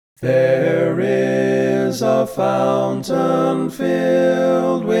There is a fountain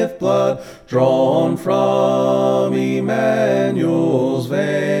filled with blood drawn from Emmanuel's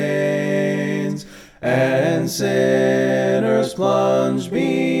veins, and sinners plunged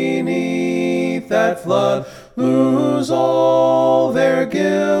beneath that flood lose all their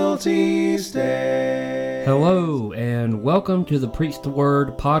guilty stain. Hello, and welcome to the Preach the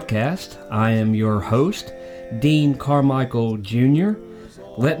Word podcast. I am your host, Dean Carmichael Jr.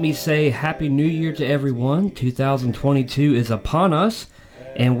 Let me say Happy New Year to everyone. 2022 is upon us,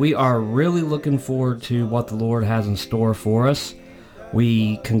 and we are really looking forward to what the Lord has in store for us.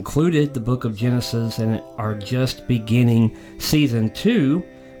 We concluded the book of Genesis and are just beginning season 2,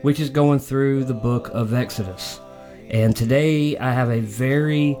 which is going through the book of Exodus. And today I have a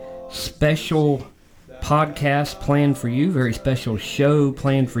very special podcast planned for you, very special show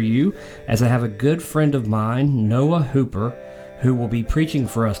planned for you, as I have a good friend of mine, Noah Hooper, who will be preaching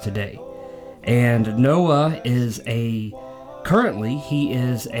for us today. And Noah is currently he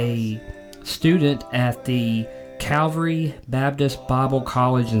is a student at the Calvary Baptist Bible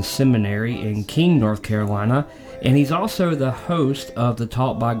College and Seminary in King, North Carolina, and he's also the host of the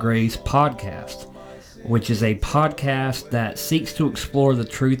Taught by Grace podcast, which is a podcast that seeks to explore the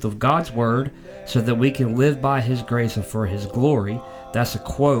truth of God's Word so that we can live by His grace and for His glory. That's a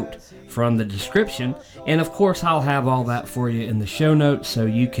quote from the description. And of course, I'll have all that for you in the show notes so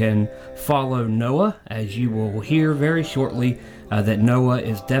you can follow Noah, as you will hear very shortly that Noah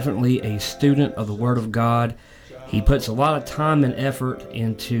is definitely a student of the Word of God. He puts a lot of time and effort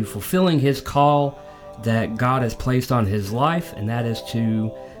into fulfilling his call that God has placed on his life, and that is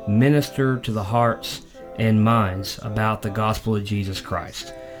to minister to the hearts and minds about the gospel of Jesus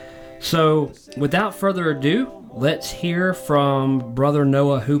Christ. So, without further ado, let's hear from Brother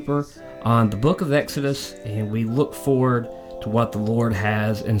Noah Hooper on the book of Exodus, and we look forward to what the Lord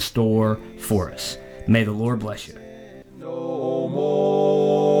has in store for us. May the Lord bless you. No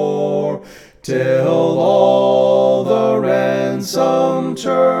more, till all the ransomed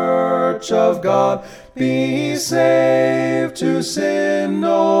church of God be saved to sin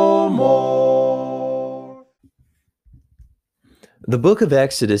no more. The book of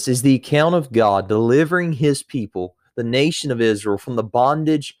Exodus is the account of God delivering His people, the nation of Israel, from the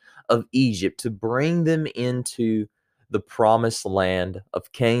bondage of Egypt to bring them into the promised land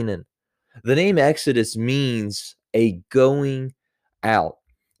of Canaan. The name Exodus means a going out.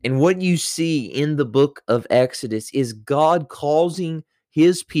 And what you see in the book of Exodus is God causing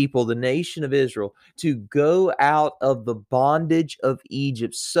His people, the nation of Israel, to go out of the bondage of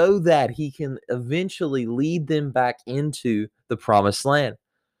Egypt so that He can eventually lead them back into the promised land.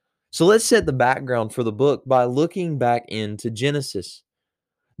 So let's set the background for the book by looking back into Genesis.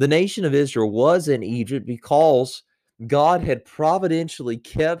 The nation of Israel was in Egypt because God had providentially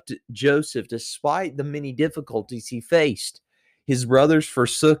kept Joseph despite the many difficulties he faced. His brothers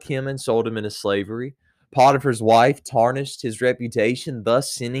forsook him and sold him into slavery. Potiphar's wife tarnished his reputation,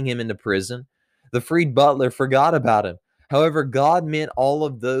 thus sending him into prison. The freed butler forgot about him. However, God meant all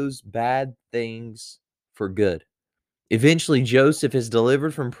of those bad things for good. Eventually, Joseph is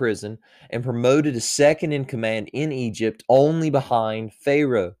delivered from prison and promoted to second in command in Egypt, only behind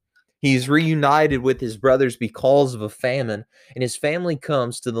Pharaoh. He is reunited with his brothers because of a famine, and his family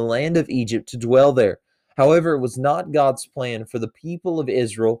comes to the land of Egypt to dwell there. However, it was not God's plan for the people of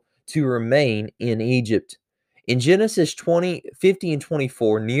Israel to remain in Egypt. In Genesis 50 and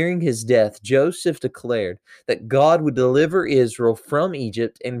 24, nearing his death, Joseph declared that God would deliver Israel from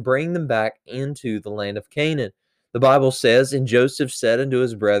Egypt and bring them back into the land of Canaan. The Bible says, "And Joseph said unto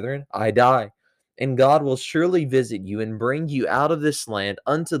his brethren, I die, and God will surely visit you and bring you out of this land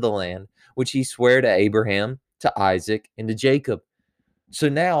unto the land which he sware to Abraham, to Isaac, and to Jacob." So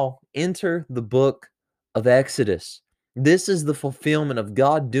now enter the book of Exodus. This is the fulfillment of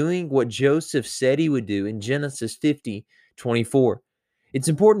God doing what Joseph said he would do in Genesis 50:24. It's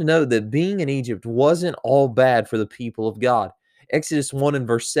important to note that being in Egypt wasn't all bad for the people of God. Exodus 1 and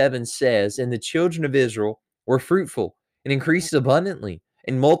verse 7 says, "And the children of Israel were fruitful and increased abundantly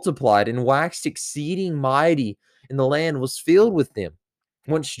and multiplied and waxed exceeding mighty, and the land was filled with them."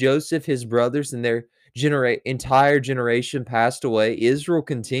 Once Joseph, his brothers, and their entire generation passed away, Israel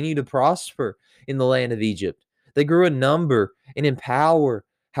continued to prosper in the land of Egypt. They grew in number and in power.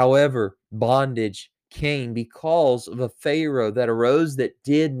 However, bondage came because of a Pharaoh that arose that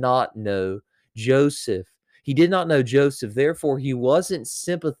did not know Joseph. He did not know Joseph, therefore he wasn't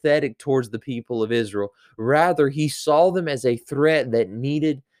sympathetic towards the people of Israel. Rather, he saw them as a threat that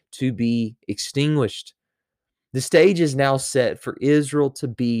needed to be extinguished. The stage is now set for Israel to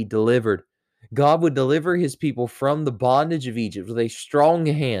be delivered. God would deliver his people from the bondage of Egypt with a strong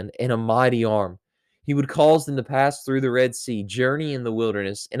hand and a mighty arm. He would cause them to pass through the Red Sea, journey in the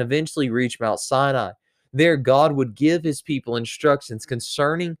wilderness, and eventually reach Mount Sinai. There, God would give his people instructions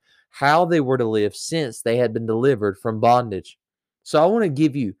concerning how they were to live since they had been delivered from bondage. So I want to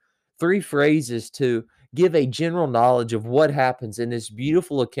give you 3 phrases to give a general knowledge of what happens in this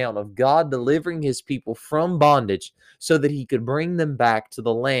beautiful account of God delivering his people from bondage so that he could bring them back to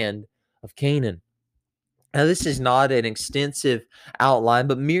the land of Canaan. Now, this is not an extensive outline,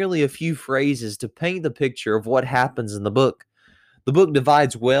 but merely a few phrases to paint the picture of what happens in the book. The book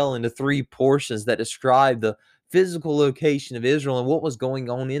divides well into 3 portions that describe the physical location of Israel and what was going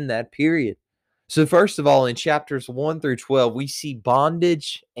on in that period. So, first of all, in chapters 1 through 12, we see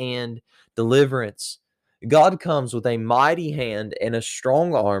bondage and deliverance. God comes with a mighty hand and a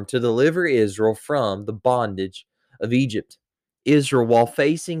strong arm to deliver Israel from the bondage of Egypt. Israel, while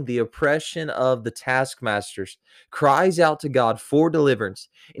facing the oppression of the taskmasters, cries out to God for deliverance,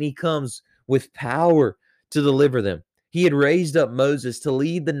 and he comes with power to deliver them. He had raised up Moses to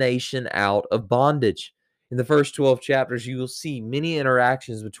lead the nation out of bondage. In the first 12 chapters, you will see many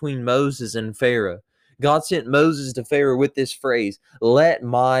interactions between Moses and Pharaoh. God sent Moses to Pharaoh with this phrase, "Let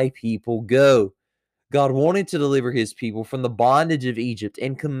my people go." God wanted to deliver his people from the bondage of Egypt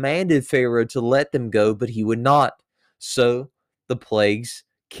and commanded Pharaoh to let them go, but he would not. So the plagues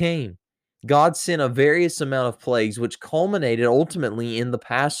came. God sent a various amount of plagues, which culminated ultimately in the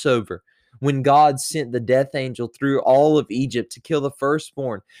Passover, when God sent the death angel through all of Egypt to kill the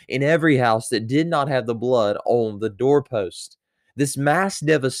firstborn in every house that did not have the blood on the doorpost. This mass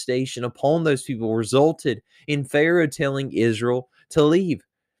devastation upon those people resulted in Pharaoh telling Israel to leave.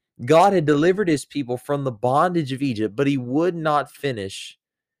 God had delivered his people from the bondage of Egypt, but he would not finish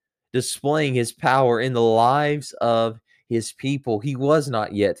displaying his power in the lives of his people. He was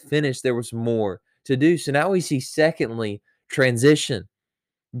not yet finished. There was more to do. So now we see, secondly, transition.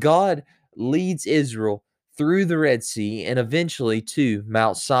 God leads Israel through the Red Sea and eventually to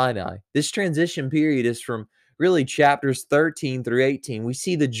Mount Sinai. This transition period is from really chapters 13 through 18. We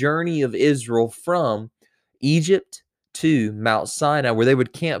see the journey of Israel from Egypt to Mount Sinai, where they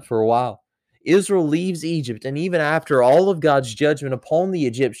would camp for a while. Israel leaves Egypt, and even after all of God's judgment upon the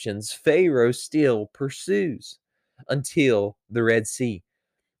Egyptians, Pharaoh still pursues until the Red Sea.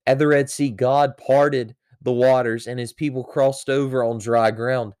 At the Red Sea, God parted the waters and his people crossed over on dry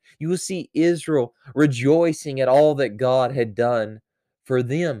ground. You will see Israel rejoicing at all that God had done for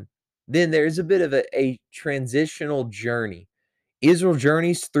them. Then there is a bit of a transitional journey. Israel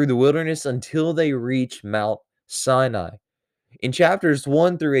journeys through the wilderness until they reach Mount Sinai. In chapters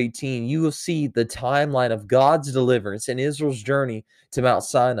 1 through 18, you will see the timeline of God's deliverance and Israel's journey to Mount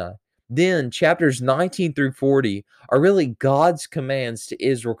Sinai. Then, chapters 19 through 40 are really God's commands to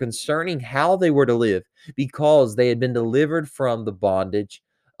Israel concerning how they were to live because they had been delivered from the bondage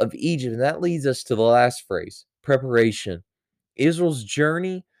of Egypt. And that leads us to the last phrase, preparation. Israel's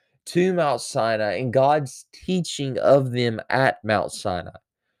journey to Mount Sinai and God's teaching of them at Mount Sinai.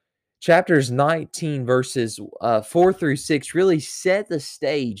 Chapters 19, verses 4 through 6 really set the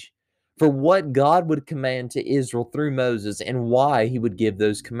stage for what God would command to Israel through Moses and why he would give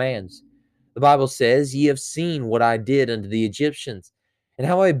those commands. The Bible says, "Ye have seen what I did unto the Egyptians, and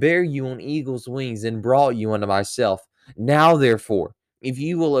how I bare you on eagle's wings and brought you unto myself. Now therefore, if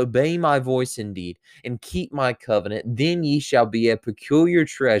ye will obey my voice indeed, and keep my covenant, then ye shall be a peculiar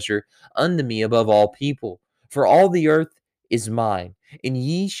treasure unto me above all people. For all the earth is mine, and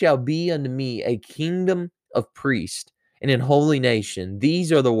ye shall be unto me a kingdom of priests, and an holy nation.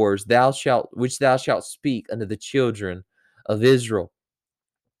 These are the words which thou shalt speak unto the children of Israel."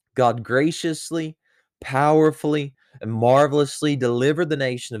 God graciously, powerfully, and marvelously delivered the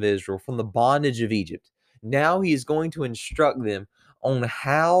nation of Israel from the bondage of Egypt. Now he is going to instruct them on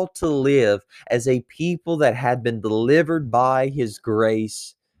how to live as a people that had been delivered by his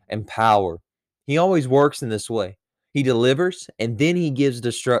grace and power. He always works in this way. He delivers, and then he gives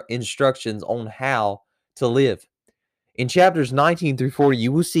instructions on how to live. In chapters 19 through 40,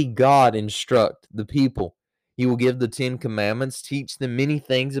 you will see God instruct the people. He will give the 10 Commandments, teach them many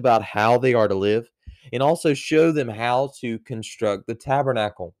things about how they are to live, and also show them how to construct the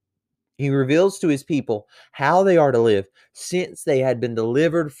tabernacle. He reveals to his people how they are to live since they had been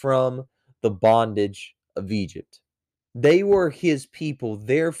delivered from the bondage of Egypt. They were his people,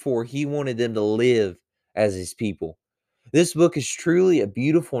 therefore he wanted them to live as his people. This book is truly a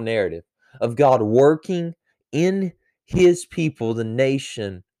beautiful narrative of God working in his people, the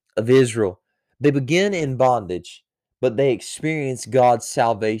nation of Israel. They begin in bondage, but they experience God's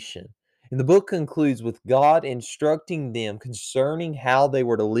salvation. And the book concludes with God instructing them concerning how they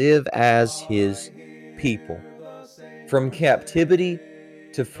were to live as His people, from captivity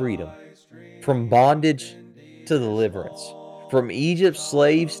to freedom, from bondage to deliverance, from Egypt's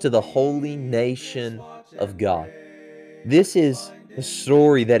slaves to the holy nation of God. This is the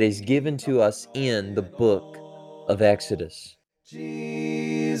story that is given to us in the book of Exodus.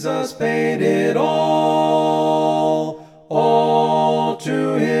 Jesus paid it all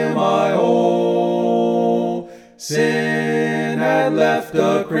to Him I owe. Sin had left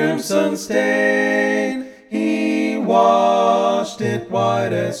a crimson stain, He washed it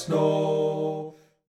white as snow.